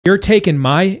You're taking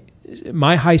my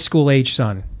high school age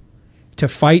son to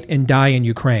fight and die in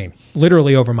Ukraine,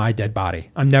 literally over my dead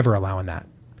body. I'm never allowing that.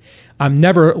 I'm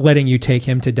never letting you take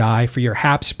him to die for your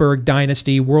Habsburg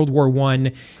dynasty, World War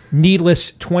I, needless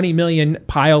 20 million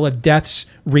pile of deaths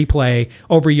replay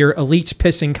over your elites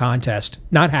pissing contest.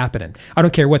 Not happening. I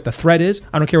don't care what the threat is.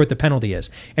 I don't care what the penalty is.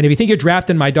 And if you think you're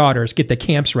drafting my daughters, get the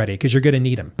camps ready because you're going to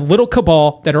need them. Little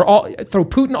cabal that are all, throw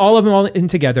Putin, all of them all in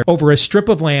together over a strip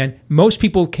of land most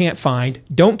people can't find,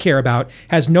 don't care about,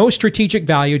 has no strategic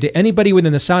value to anybody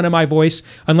within the sound of my voice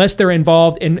unless they're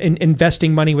involved in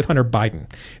investing money with Hunter Biden.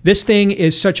 This thing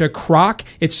is such a crock.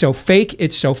 It's so fake.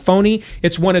 It's so phony.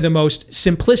 It's one of the most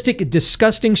simplistic,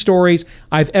 disgusting stories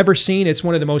I've ever seen. It's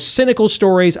one of the most cynical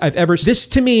stories I've ever seen. This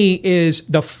to me is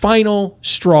the final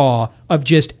straw of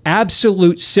just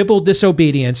absolute civil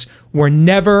disobedience. We're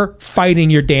never fighting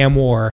your damn war.